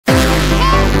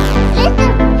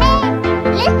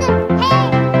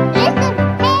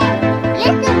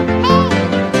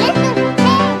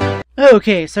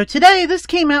Okay, so today this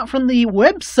came out from the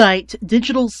website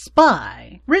Digital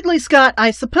Spy. Ridley Scott,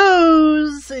 I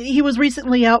suppose, he was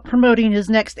recently out promoting his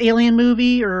next Alien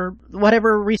movie, or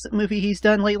whatever recent movie he's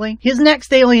done lately. His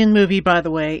next Alien movie, by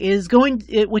the way,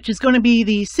 which is going to be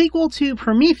the sequel to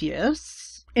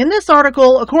Prometheus. In this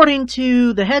article, according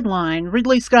to the headline,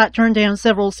 Ridley Scott turned down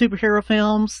several superhero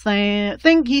films,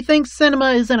 saying he thinks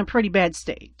cinema is in a pretty bad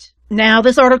state. Now,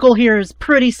 this article here is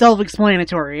pretty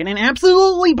self-explanatory, and it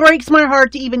absolutely breaks my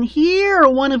heart to even hear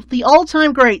one of the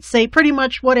all-time greats say pretty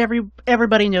much what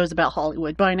everybody knows about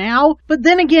Hollywood by now. But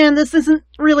then again, this isn't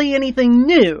really anything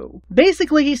new.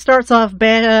 Basically, he starts off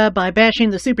by bashing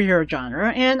the superhero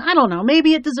genre, and I don't know,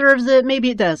 maybe it deserves it, maybe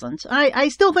it doesn't. I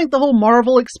still think the whole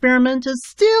Marvel experiment is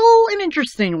still an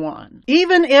interesting one.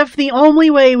 Even if the only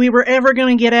way we were ever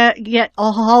going to get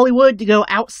Hollywood to go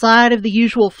outside of the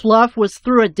usual fluff was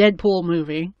through a Deadpool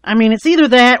movie. I mean, it's either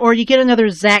that or you get another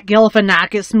Zach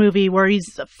Galifianakis movie where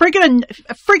he's a freaking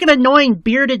annoying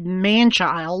bearded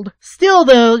man-child. Still,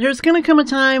 though, there's gonna come a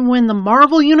time when the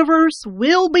Marvel Universe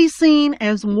will be seen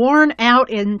as worn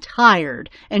out and tired.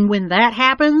 And when that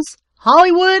happens,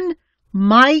 Hollywood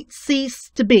might cease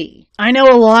to be. I know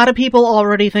a lot of people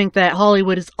already think that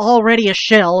Hollywood is already a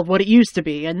shell of what it used to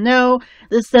be, and no,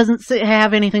 this doesn't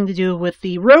have anything to do with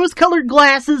the rose-colored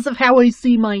glasses of how I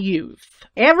see my youth.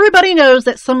 Everybody knows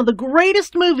that some of the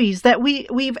greatest movies that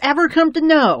we've ever come to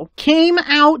know came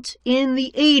out in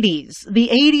the 80s. The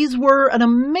 80s were an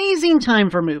amazing time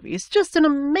for movies. Just an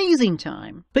amazing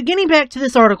time. But getting back to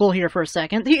this article here for a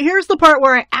second, here's the part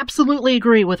where I absolutely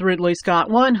agree with Ridley Scott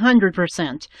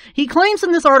 100%. He claims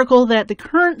in this article that the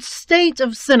current state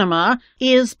of cinema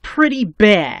is pretty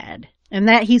bad, and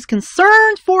that he's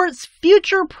concerned for its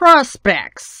future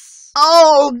prospects.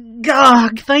 Oh,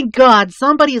 God, thank God,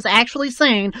 somebody is actually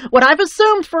saying what I've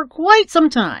assumed for quite some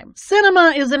time.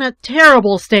 Cinema is in a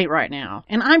terrible state right now,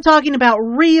 and I'm talking about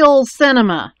real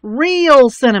cinema. Real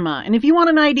cinema. And if you want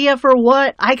an idea for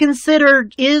what I consider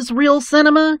is real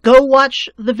cinema, go watch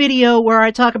the video where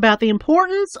I talk about the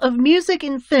importance of music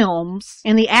in films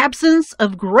and the absence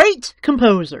of great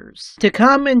composers to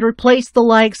come and replace the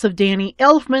likes of Danny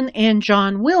Elfman and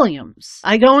John Williams.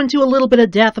 I go into a little bit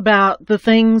of depth about the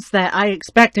things that I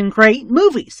expect in great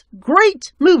movies.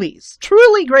 Great movies.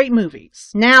 Truly great movies.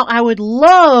 Now, I would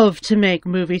love to make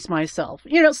movies myself.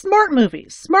 You know, smart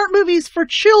movies. Smart movies for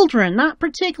children, not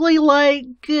particularly like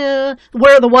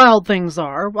Where the Wild Things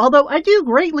Are. Although I do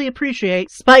greatly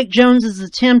appreciate Spike Jonze's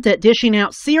attempt at dishing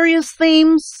out serious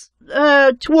themes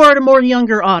toward a more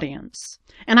younger audience.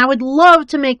 And I would love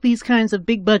to make these kinds of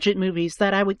big budget movies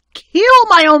that I would kill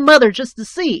my own mother just to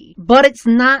see. But it's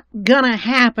not gonna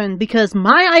happen because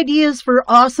my ideas for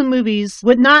awesome movies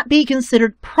would not be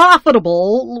considered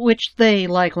profitable, which they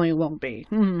likely won't be.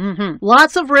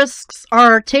 Lots of risks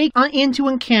are taken into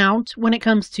account when it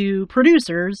comes to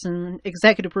producers and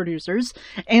executive producers.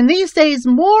 And these days,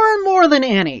 more and more than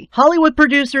any, Hollywood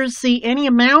producers see any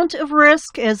amount of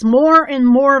risk as more and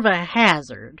more of a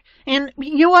hazard. And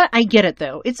you know what? I get it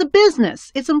though. It's a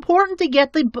business. It's important to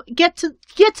get to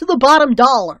the bottom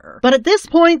dollar. But at this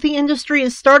point, the industry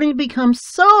is starting to become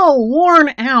so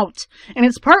worn out, and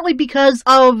it's partly because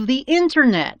of the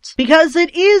internet. Because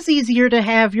it is easier to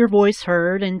have your voice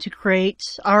heard and to create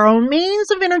our own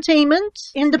means of entertainment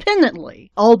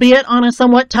independently, albeit on a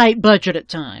somewhat tight budget at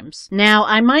times. Now,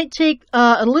 I might take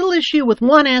a little issue with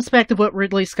one aspect of what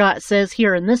Ridley Scott says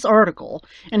here in this article,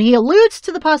 and he alludes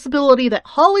to the possibility that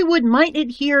Hollywood might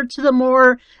adhere to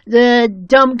the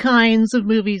dumb kinds of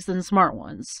movies than smart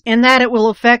ones, and that it will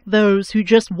affect those who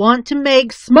just want to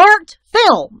make smart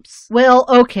films. Well,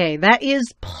 okay, that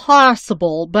is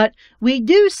possible, but we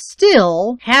do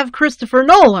still have Christopher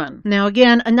Nolan. Now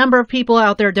again, a number of people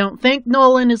out there don't think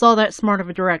Nolan is all that smart of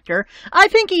a director. I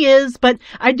think he is, but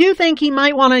I do think he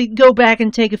might want to go back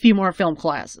and take a few more film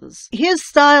classes. His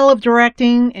style of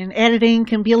directing and editing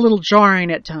can be a little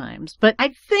jarring at times, but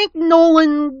I think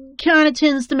Nolan kind of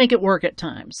tends to make it work at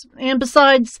times. And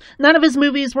besides, none of his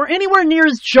movies were anywhere near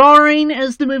as jarring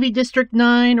as the movie District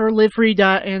 9 or Live Free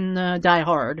and Die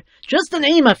Hard. Just to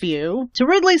name a few. To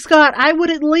Ridley Scott, I would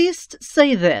at least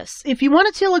say this. If you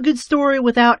want to tell a good story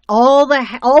without all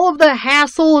of the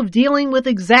hassle of dealing with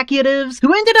executives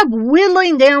who ended up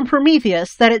whittling down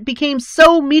Prometheus that it became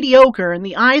so mediocre in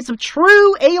the eyes of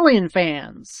true Alien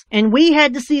fans, and we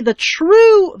had to see the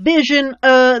true vision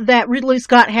that Ridley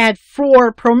Scott had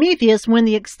for Prometheus when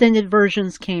the extended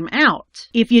versions came out.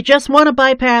 If you just want to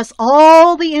bypass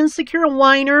all the insecure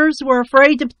whiners who are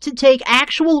afraid to take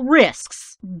actual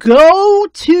risks, go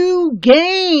to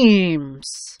games.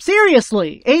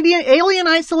 Seriously, Alien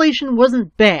Isolation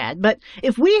wasn't bad, but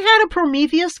if we had a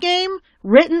Prometheus game,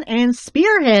 written and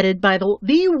spearheaded by the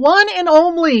one and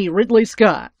only Ridley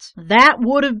Scott. That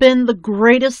would have been the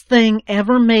greatest thing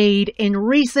ever made in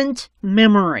recent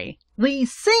memory. The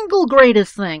single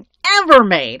greatest thing ever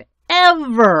made.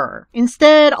 Ever.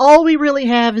 Instead, all we really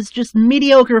have is just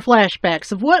mediocre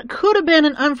flashbacks of what could have been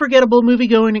an unforgettable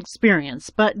movie-going experience,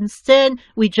 but instead,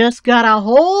 we just got a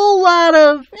whole lot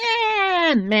of,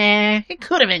 meh, it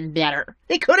could have been better.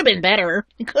 It could have been better.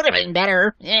 It could have been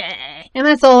better. And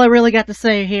that's all I really got to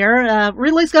say here.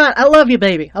 Ridley Scott, I love you,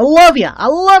 baby. I love you. I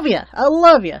love you. I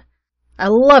love you. I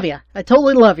love you. I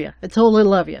totally love you. I totally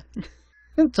love you.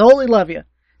 I totally love you.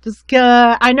 Just,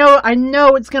 I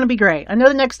know it's gonna be great. I know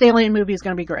the next Alien movie is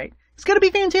gonna be great. It's gonna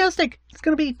be fantastic. It's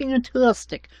gonna be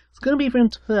fantastic. It's gonna be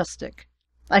fantastic.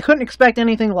 I couldn't expect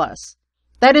anything less.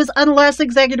 That is, unless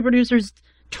executive producers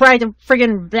try to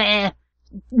friggin'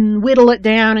 whittle it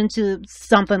down into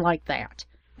something like that.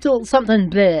 Till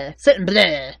something bleh, something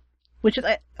bleh. Which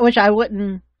I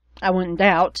wouldn't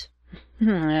doubt.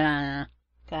 God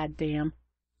damn.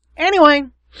 Anyway.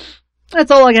 That's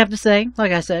all I have to say.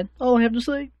 Like I said, all I have to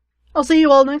say. I'll see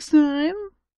you all next time.